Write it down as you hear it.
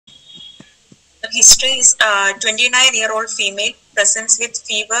history is 29-year-old female presents with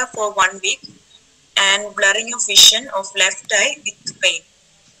fever for 1 week and blurring of vision of left eye with pain.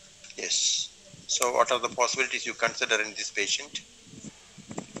 Yes. So what are the possibilities you consider in this patient?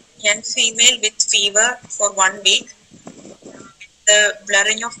 Young female with fever for 1 week, the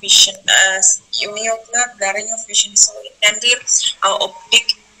blurring of vision, uniocular blurring of vision. So it can be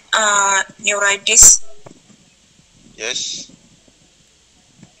optic neuritis. Yes.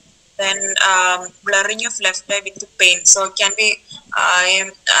 Then blurring of left eye with pain. So it can be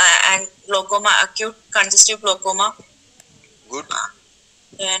and glaucoma, acute congestive glaucoma. Good.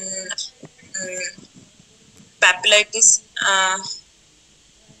 Then papillitis.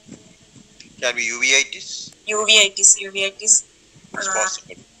 Can be uveitis. Uveitis. It's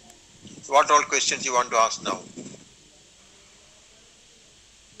possible. What all questions you want to ask now?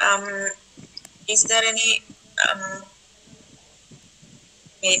 Is there any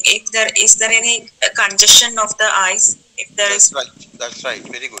is there any congestion of the eyes? If there That's is, right. That's right.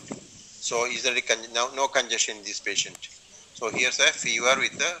 Very good. So is there no congestion in this patient? So here's a fever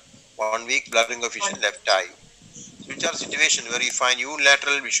with a 1 week blurring of vision left eye. Which are situations where you find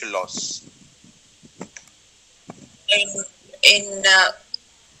unilateral visual loss? in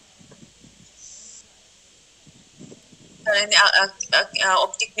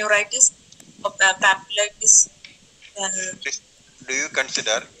optic neuritis, papillitis, then do you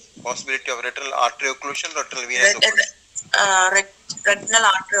consider possibility of retinal artery occlusion or retinal venous occlusion? Retinal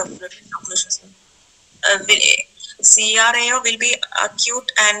artery occlusion. CRAO will be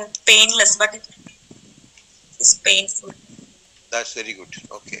acute and painless, but it is painful. That's very good.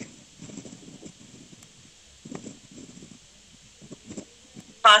 Okay.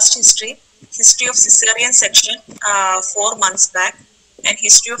 Past history of cesarean section 4 months back, and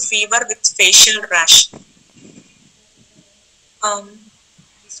history of fever with facial rash.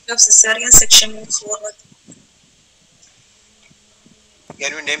 History of cesarean section 4 months.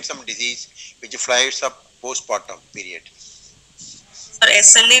 Can you name some disease which flares up postpartum period? Sir,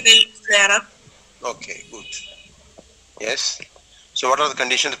 SLE will flare up. Okay, good. Yes. So what are the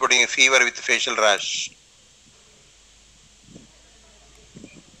conditions putting a fever with facial rash?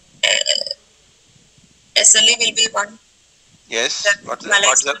 SLE will be one. Yes. What's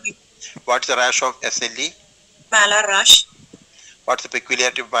the rash of SLE? Malar rash. What's the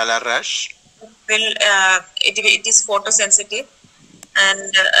peculiarity of malar rash? It is photosensitive,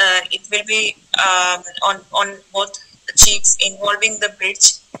 and it will be on both cheeks, involving the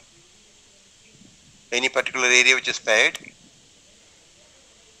bridge. Any particular area which is spared?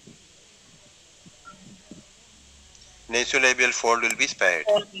 Nasolabial fold will be spared.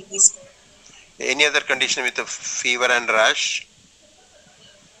 Any other condition with a fever and rash?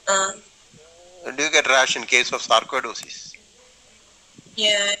 Do you get rash in case of sarcoidosis?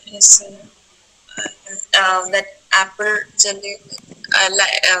 Yeah, yes. That apple jelly.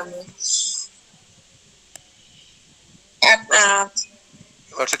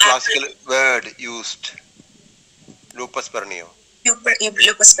 What's the classical word used? Lupus pernio.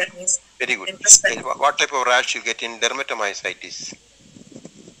 Lupus pernius. Very good. What type of rash you get in dermatomyositis?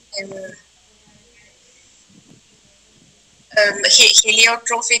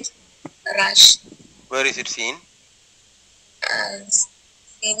 Heliotrophic rash. Where is it seen?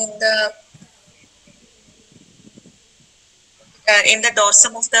 Seen in the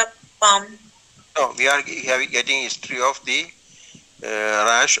dorsum of the palm. No, we are getting history of the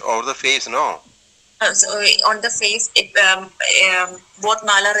rash over the face, no? So on the face, both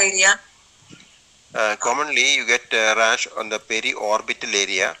malar area. Commonly, you get rash on the periorbital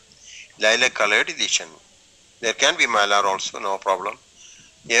area, lilac colored lesion. There can be malar also, no problem.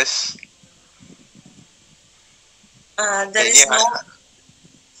 Yes. There is no.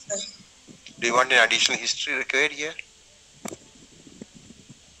 Do you want an additional history required here?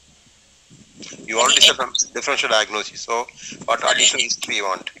 You already said some differential diagnosis. So, what additional history you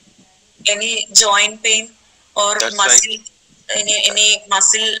want? Any joint pain or That's muscle, right. any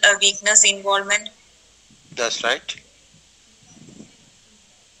muscle weakness involvement? That's right.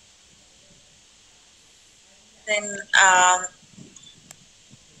 Then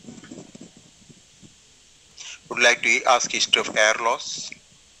would like to ask history of hair loss?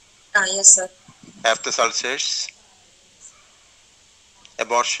 Yes, sir. Aphthous ulcers,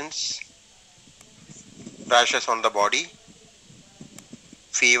 abortions, rashes on the body,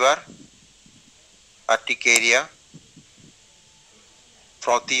 fever, urticaria,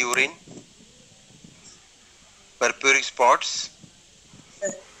 frothy urine, purpuric spots,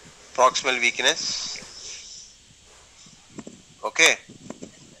 proximal weakness. Okay.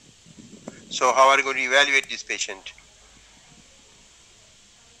 So how are you going to evaluate this patient?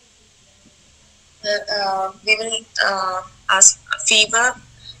 We will ask fever,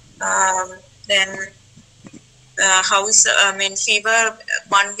 then how is fever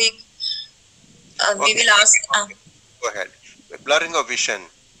 1 week. We will ask. Go ahead. Blurring of vision.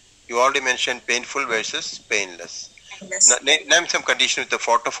 You already mentioned painful versus painless. Name some condition with the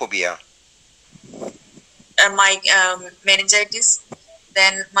photophobia. Meningitis,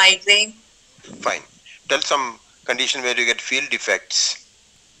 then migraine. Fine. Tell some condition where you get field defects.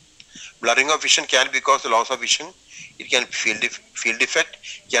 Blurring of vision can be because of loss of vision. It can be field defect,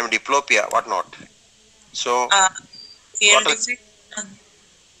 can be diplopia, what not. So, field defect.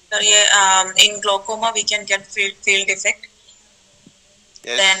 In glaucoma, we can get field defect.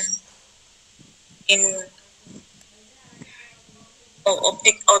 Yes. Then in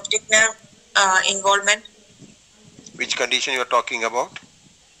optic nerve involvement. Which condition you are talking about?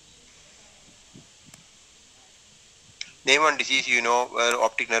 Name one disease you know where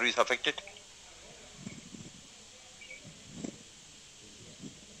optic nerve is affected.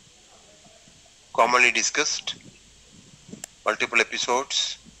 Commonly discussed, multiple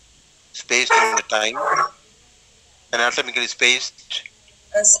episodes, spaced in the time, anatomically spaced.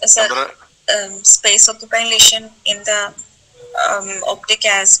 Space occupying lesion in the optic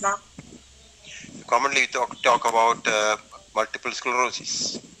asthma. Commonly we talk about multiple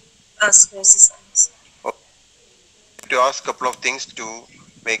sclerosis. Sclerosis. To ask a couple of things to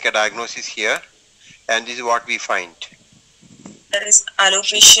make a diagnosis here, and this is what we find. There is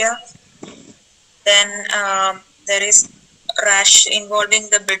alopecia, then there is rash involving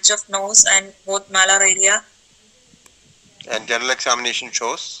the bridge of nose and both malar area. And general examination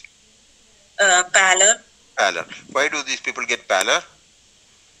shows? Pallor. Pallor. Why do these people get pallor?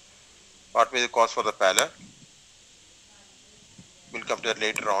 What may be the cause for the pallor? We'll come to that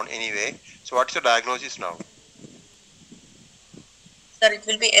later on anyway. So what's the diagnosis now? Sir, it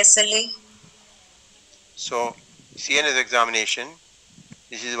will be SLE. So, CNS examination,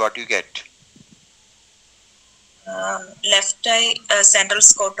 this is what you get. Left eye central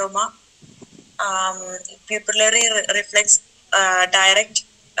scotoma, pupillary reflex direct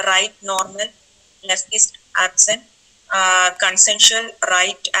right normal, left is absent, consensual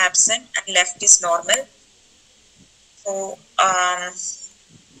right absent and left is normal. So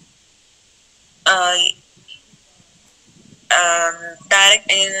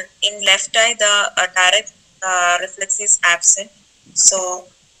direct in left eye the direct reflex is absent. So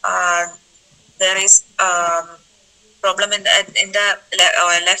there is problem in the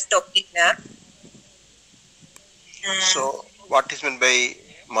left optic nerve. So what is meant by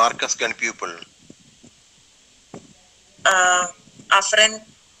Marcus gun pupil? Afferent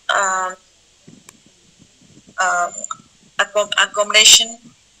accommodation.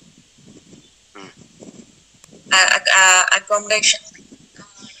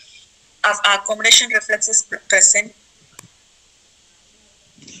 Accommodation reflex is present.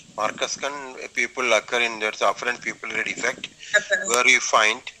 Marcus gun pupil occur in there's afferent pupillary defect where you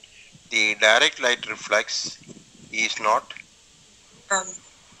find the direct light reflex is not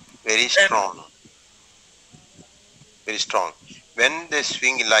very strong. Very strong. When they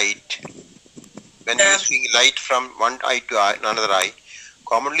swing light, when you swing light from one eye to another eye,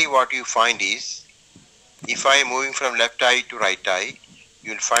 commonly what you find is, if I am moving from left eye to right eye,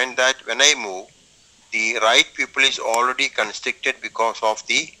 you will find that when I move, the right pupil is already constricted because of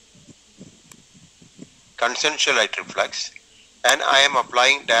the consensual light reflex, and I am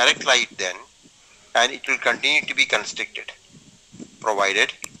applying direct light then, and it will continue to be constricted,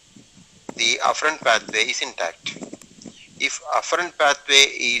 provided the afferent pathway is intact. If afferent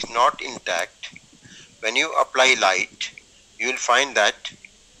pathway is not intact, when you apply light, you will find that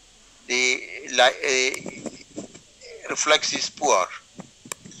the reflex is poor.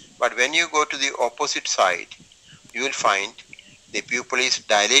 But when you go to the opposite side, you will find the pupil is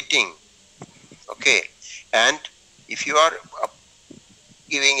dilating. Okay, and if you are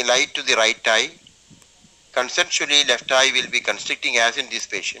giving light to the right eye, consensually left eye will be constricting as in this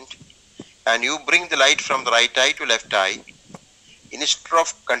patient, and you bring the light from the right eye to left eye, instead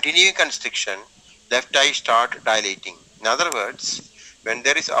of continuing constriction, left eye start dilating. In other words, when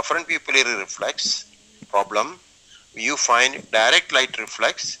there is afferent pupillary reflex problem, you find direct light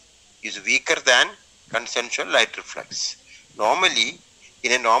reflex is weaker than consensual light reflex. Normally,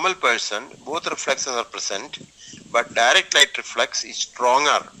 in a normal person, both reflexes are present, but direct light reflex is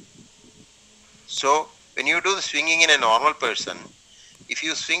stronger. So, when you do the swinging in a normal person, if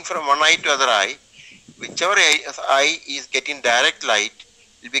you swing from one eye to other eye, whichever eye is getting direct light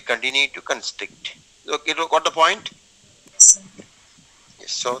will be continuing to constrict. Okay, got the point? Yes.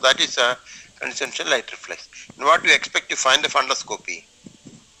 So that is a consensual light reflex. And what do you expect to find the fundoscopy?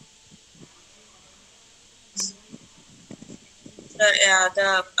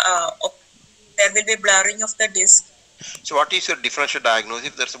 There will be blurring of the disc. So what is your differential diagnosis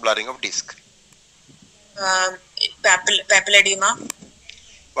if there's a blurring of disc? Papilledema.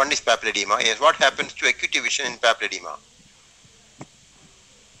 One is papilledema. Yes. What happens to acuity vision in papilledema?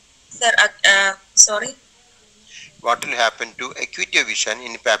 Sir, sorry. What will happen to acuity vision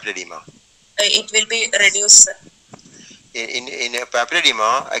in papilledema? It will be reduced, sir. In a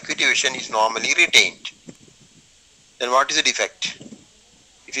papilledema, acuity vision is normally retained. Then what is the defect?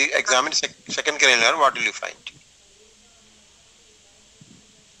 If you examine second granular, what will you find?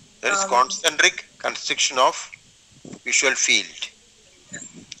 There is concentric constriction of visual field.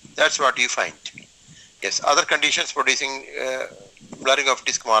 That's what you find. Yes, other conditions producing blurring of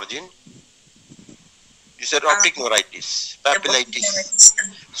disc margin. You said optic neuritis, papillitis.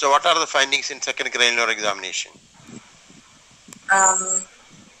 So what are the findings in second granular examination?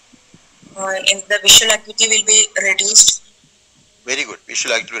 In the visual acuity will be reduced. Very good.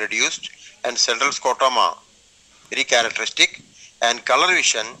 Visual acuity will be reduced and central scotoma, very characteristic, and color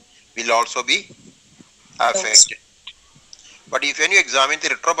vision will also be affected. But if when you examine the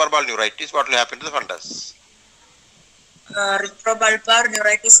retrobulbar neuritis, what will happen to the fundus? Retrobulbar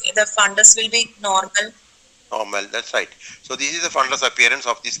neuritis, the fundus will be normal. Normal, that's right. So this is the fundus appearance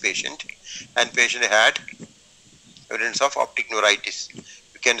of this patient, and patient had evidence of optic neuritis.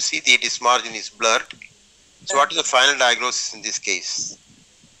 You can see the disc margin is blurred. So what is the final diagnosis in this case?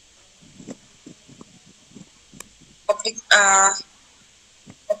 Optic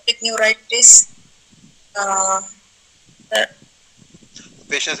neuritis. The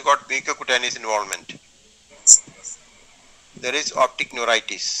patient has got mucocutaneous involvement. There is optic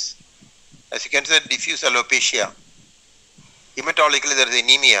neuritis. As you can see, diffuse alopecia. Hematologically, there is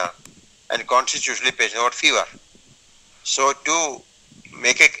anemia, and constitutionally, patient got fever. So to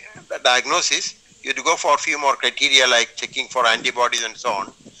make a diagnosis, you have to go for a few more criteria like checking for antibodies and so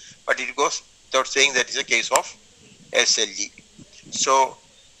on. But it goes without saying that is a case of SLE. So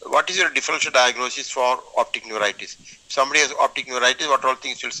what is your differential diagnosis for optic neuritis? If somebody has optic neuritis, what all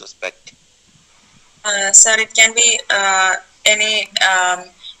things you'll suspect? Sir, it can be any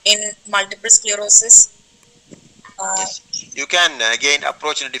in multiple sclerosis. Yes. You can again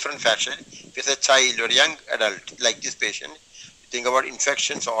approach in a different fashion. If it's a child or a young adult like this patient, think about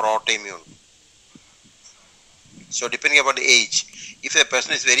infections or autoimmune. So depending upon the age, if a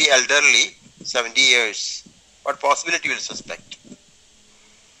person is very elderly, 70 years, what possibility will suspect?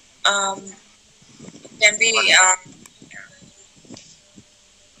 It can be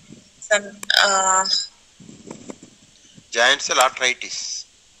some giant cell arthritis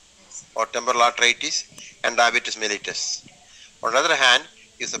or temporal arthritis and diabetes mellitus. On the other hand,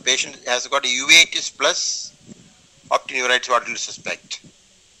 if the patient has got a uveitis plus optic neuritis, what will you suspect?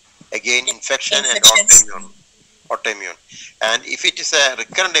 Again, infection and autoimmune. And if it is a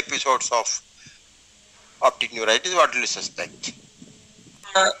recurrent episodes of optic neuritis, what will you suspect?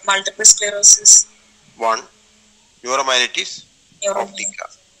 Multiple sclerosis. One, neuromyelitis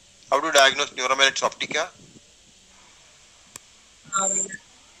optica. How do you diagnose neuromyelitis optica?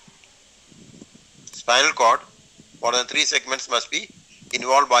 Spinal cord, more than 3 segments must be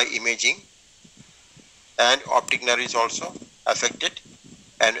involved by imaging, and optic nerve is also affected,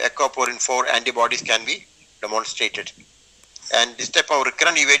 and echoporin 4 antibodies can be demonstrated. And this type of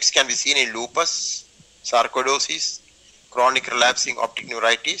recurrent uveitis can be seen in lupus, sarcoidosis, chronic relapsing optic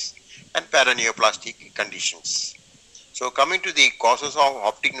neuritis, and paraneoplastic conditions. So coming to the causes of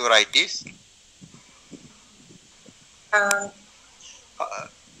optic neuritis,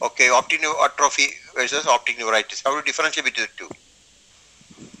 okay, optic atrophy versus optic neuritis. How do you differentiate between the two?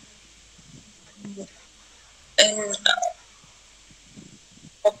 In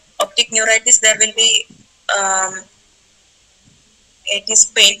optic neuritis, there will be it is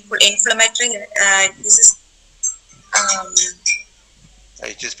painful, inflammatory. This is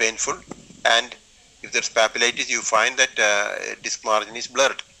it is painful, and if there's papillitis, you find that disc margin is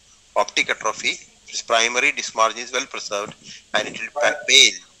blurred. Optic atrophy, its primary disc margin is well preserved, and it will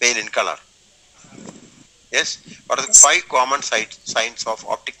be pale in color. Yes. What are the 5 common signs of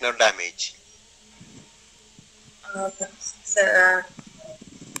optic nerve damage? There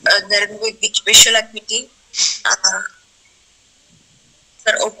will be visual acuity.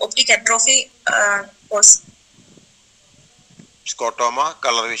 Optic atrophy was scotoma,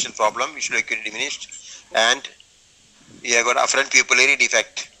 color vision problem, visual acuity diminished, and you have got afferent pupillary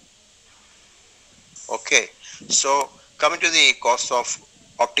defect. Okay, so coming to the cause of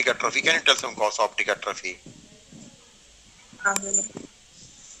optic atrophy, can you tell some cause of optic atrophy?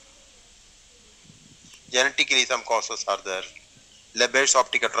 Genetically, some causes are there. Leber's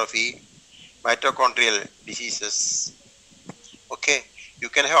optic atrophy, mitochondrial diseases, Okay, you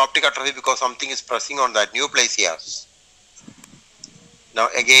can have optic atrophy because something is pressing on that neoplasias. Now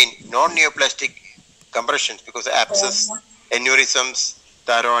again, non-neoplastic compressions because abscess, aneurysms,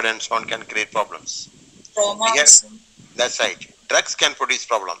 thyroid and so on can create problems. Trauma. That's right. Drugs can produce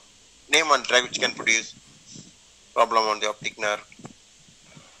problem. Name one drug which can produce problem on the optic nerve.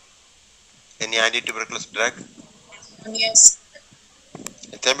 Any anti-tuberculosis drug? Yes.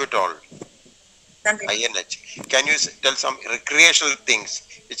 Ethambutol. INH. Can you tell some recreational things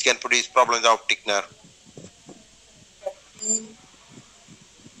which can produce problem in the optic nerve?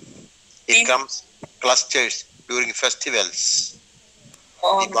 It comes clusters during festivals.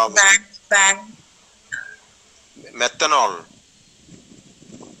 Band. Methanol.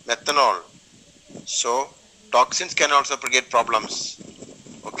 So toxins can also create problems.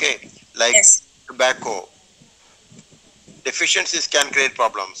 Okay, like tobacco. Deficiencies can create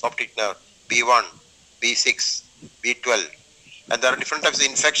problems. Optic nerve, B1, B6, B12. And there are different types of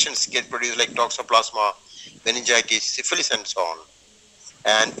infections get produced like toxoplasma, meningitis, syphilis and so on.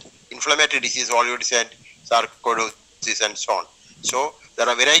 And inflammatory disease already said, sarcoidosis and so on. So there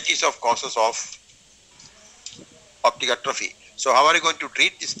are varieties of causes of optic atrophy. So how are you going to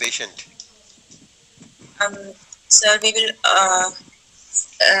treat this patient? Sir, we will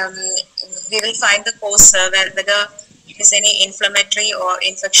find the cause, whether it is any inflammatory or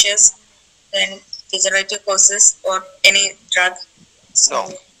infectious, then degenerative causes or any drug. So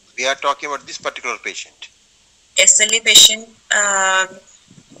no, we are talking about this particular patient. SLE patient,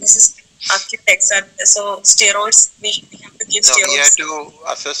 this is architects, so steroids, we have to give steroids. We have to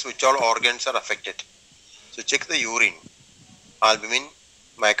assess which all organs are affected. So check the urine, albumin,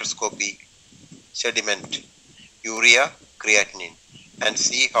 microscopy, sediment, urea, creatinine, and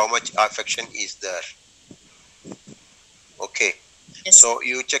see how much affection is there. Okay. Yes. So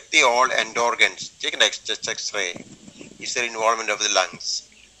you check the all end organs. Take an X-ray. Is there involvement of the lungs?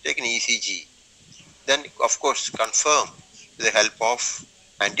 Take an ECG. Then, of course, confirm with the help of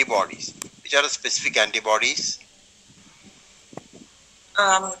antibodies. Which are the specific antibodies?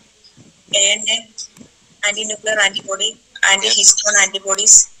 ANA, anti-nuclear antibody, anti-histone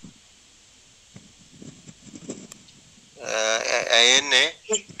antibodies. ANA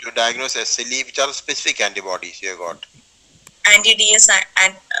to diagnose SLE. Which are the specific antibodies you got? Anti-DS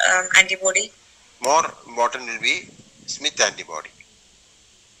antibody. More important will be Smith antibody.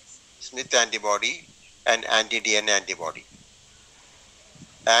 Smith antibody and anti-DNA antibody.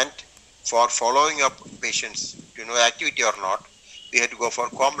 And for following up patients to know activity or not, we have to go for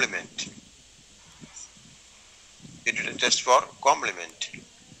complement. We have to test for complement.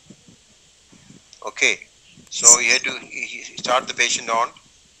 Okay. So you have to start the patient on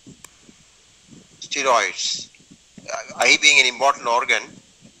steroids. Eye being an important organ,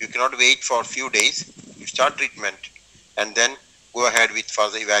 you cannot wait for a few days. You start treatment and then go ahead with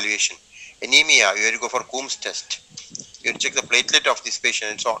further evaluation. Anemia, you have to go for Coombs test. You have to check the platelet of this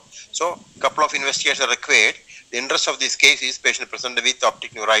patient and so on. So, a couple of investigations are required. The interest of this case is patient presented with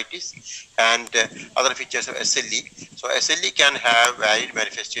optic neuritis and other features of SLE. So, SLE can have varied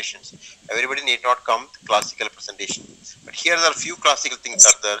manifestations. Everybody need not come to classical presentation. But here there are few classical things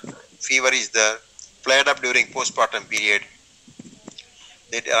are there. Fever is there. Flared up during postpartum period.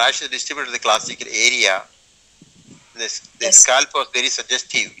 The rash is distributed to the classical area. The scalp was very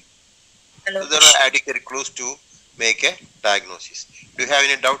suggestive. So there are adequate clues to make a diagnosis. Do you have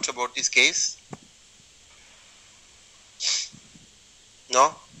any doubts about this case?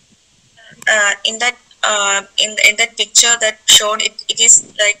 No? In that picture that showed, it is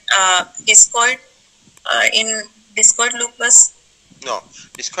like discoid in discoid lupus. No,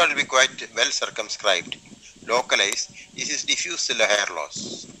 discoid will be quite well circumscribed, localized. This is diffuse cellular hair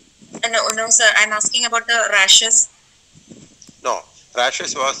loss. No, sir. I'm asking about the rashes. No,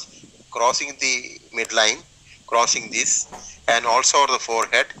 rashes was crossing the midline, crossing this, and also over the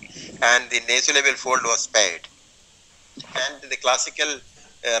forehead, and the nasolabial fold was spared. And the classical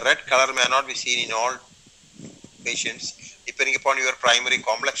red color may not be seen in all patients, depending upon your primary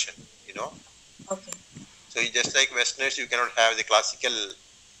complexion, you know. Okay. So just like Westerners, you cannot have the classical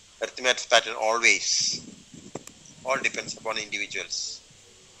erythematous pattern always. All depends upon individuals.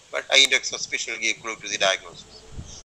 But eye index suspicion will give clue to the diagnosis.